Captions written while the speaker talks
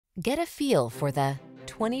Get a feel for the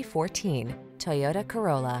 2014 Toyota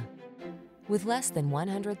Corolla. With less than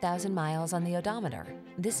 100,000 miles on the odometer,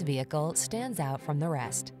 this vehicle stands out from the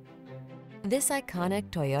rest. This iconic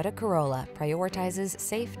Toyota Corolla prioritizes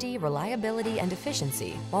safety, reliability, and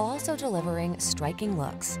efficiency while also delivering striking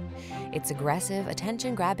looks. Its aggressive,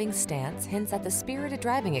 attention-grabbing stance hints at the spirited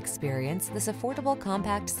driving experience this affordable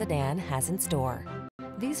compact sedan has in store.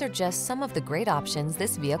 These are just some of the great options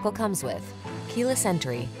this vehicle comes with: keyless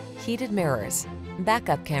entry, heated mirrors,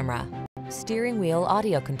 backup camera, steering wheel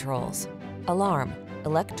audio controls, alarm,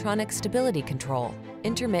 electronic stability control,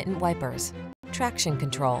 intermittent wipers, traction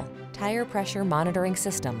control, tire pressure monitoring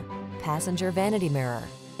system, passenger vanity mirror.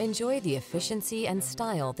 Enjoy the efficiency and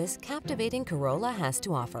style this captivating Corolla has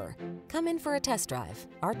to offer. Come in for a test drive.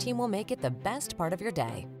 Our team will make it the best part of your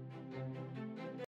day.